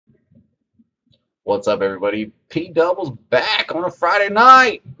What's up, everybody? P Double's back on a Friday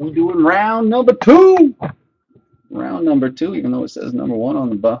night. We're doing round number two. Round number two, even though it says number one on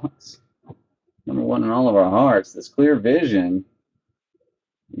the box. Number one in all of our hearts. This clear vision.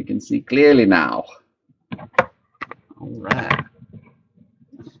 You can see clearly now. All right.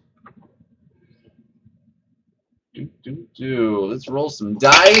 Let's roll some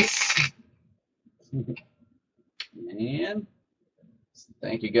dice. And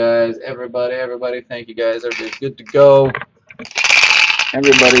thank you guys, everybody. Thank you guys. Everybody's good to go.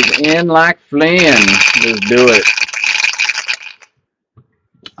 Everybody's in like Flynn. Let's do it.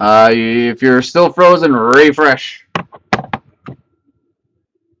 If you're still frozen, refresh.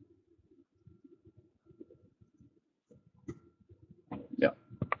 Yep.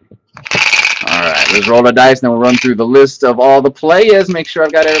 All right, let's roll the dice, and then we'll run through the list of all the players. Make sure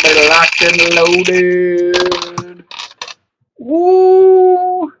I've got everybody locked and loaded.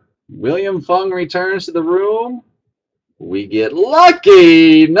 Woo! William Fung returns to the room. We get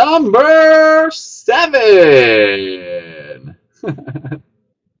lucky number 7.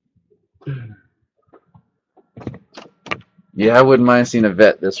 Yeah, I wouldn't mind seeing a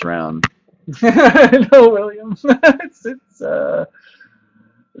vet this round. No, William. it's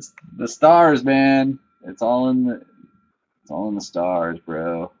the stars, man. It's all in the stars,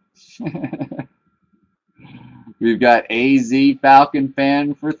 bro. We've got AZ Falcon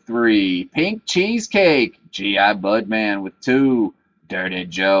Fan for 3. Pink Cheesecake. GI Budman with 2. Dirty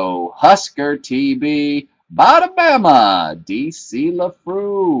Joe. Husker TB. Bottomama. DC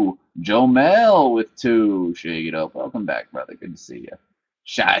LaFru. Joe Mel with 2. Shake it up. Welcome back, brother. Good to see you.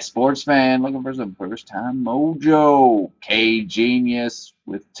 Shy Sports Fan looking for some first time mojo. K Genius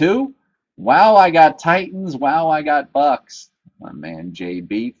with 2. Wow, I got Titans. Wow, I got Bucks. My man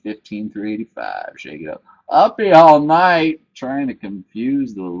JB 15 through 85. Shake it up. Uppy all night trying to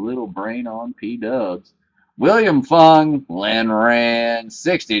confuse the little brain on P Dubs. William Fung, Len Rand,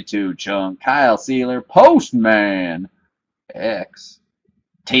 62 Chunk, Kyle Sealer, Postman X.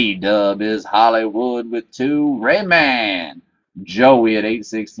 T Dub is Hollywood with 2. Rayman, Joey at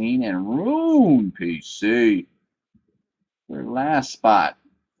 816, and Rune PC. Their last spot.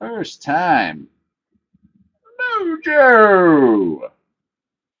 First time. Mojo.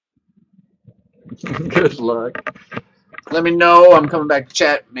 Good luck. Let me know. I'm coming back to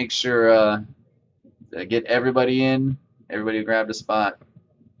chat. Make sure I get everybody in. Everybody grabbed a spot.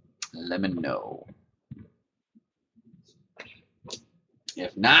 Let me know.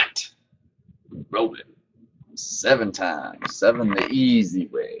 If not, rolling 7 times. 7 the easy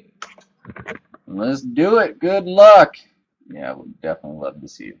way. Let's do it. Good luck. Yeah, I would definitely love to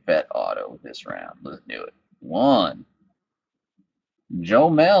see a vet auto this round. Let's do it. 1. Joe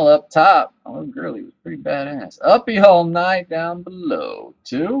Mel up top. Oh, girl, he was pretty badass. Uppy all night down below.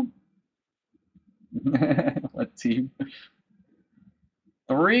 2. What team?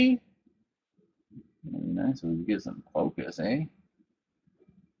 3. Nice. We can get some focus, eh?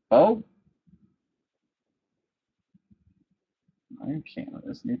 4. New camera.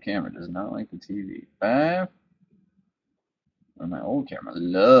 This new camera does not like the TV. 5. Or my old camera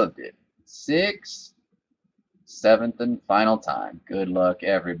loved it. 6. 7th and final time. Good luck,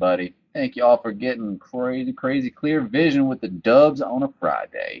 everybody. Thank you all for getting crazy clear vision with the dubs on a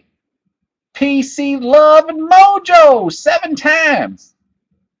Friday. PC Love and Mojo 7 times.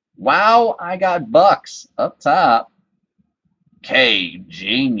 Wow, I got Bucks up top. K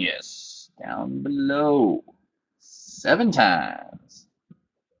Genius down below 7 times.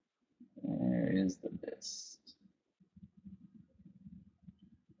 There is the list.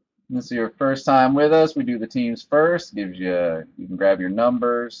 This is your first time with us. We do the teams first. Gives you can grab your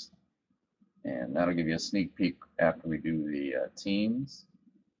numbers, and that'll give you a sneak peek after we do the teams.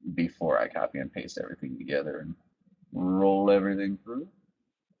 Before I copy and paste everything together and roll everything through.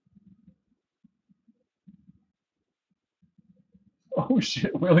 Oh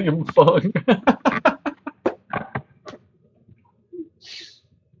shit, William Fung.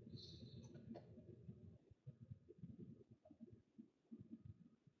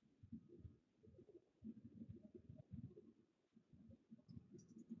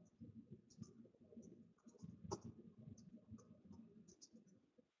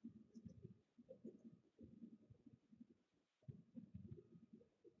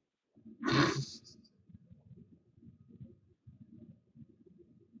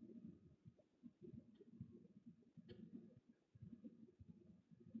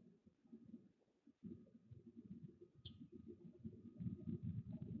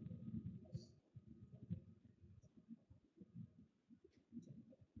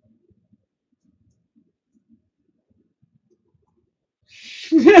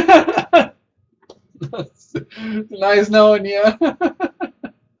 Nice knowing you.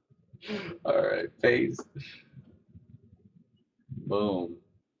 All right, paste. Boom.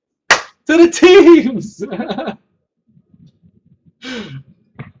 To the teams.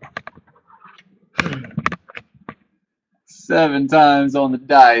 7 times on the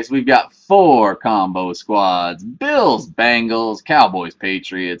dice. We've got 4 combo squads. Bills, Bengals, Cowboys,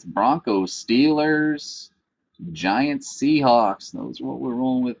 Patriots, Broncos, Steelers, Giants, Seahawks. Those are what we're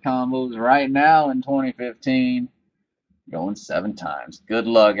rolling with combos right now in 2015. Going 7 times. Good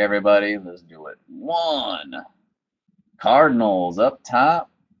luck, everybody. Let's do it. 1. Cardinals up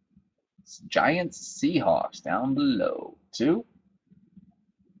top. Giants, Seahawks down below. 2.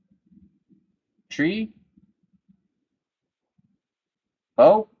 3.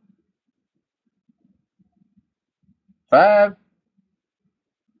 4. 5.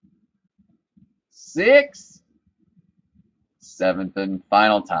 6. 7th and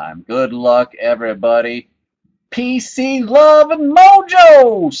final time. Good luck, everybody. PC Love and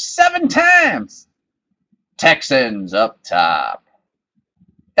Mojo 7 times. Texans up top.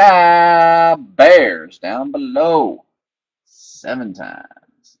 Bears down below. 7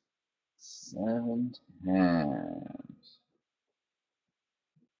 times. 7 times.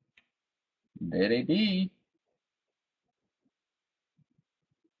 Diddy D.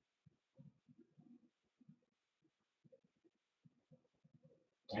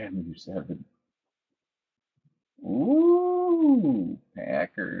 Damn you, 7. Ooh,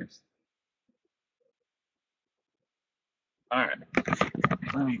 Packers. All right.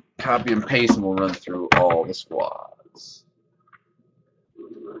 Let me copy and paste and we'll run through all the squads.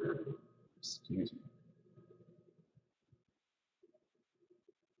 Excuse me.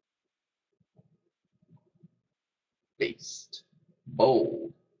 Paste.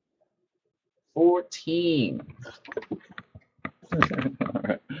 Bold. 14.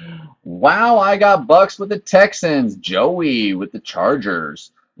 Wow, I got Bucks with the Texans, Joey with the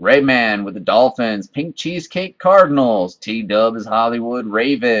Chargers, Rayman with the Dolphins, Pink Cheesecake Cardinals, T-Dub is Hollywood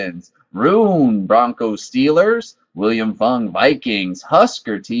Ravens, Rune Broncos Steelers, William Fung Vikings,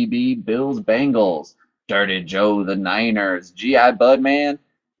 Husker TB Bills Bengals, Dirty Joe the Niners, G.I. Budman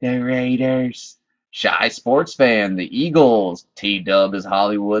the Raiders, Shy Sports Fan the Eagles, T-Dub is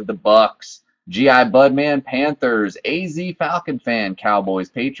Hollywood the Bucks, G.I. Budman Panthers, AZ Falcon Fan Cowboys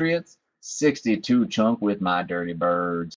Patriots, 62 Chunk with my Dirty Birds.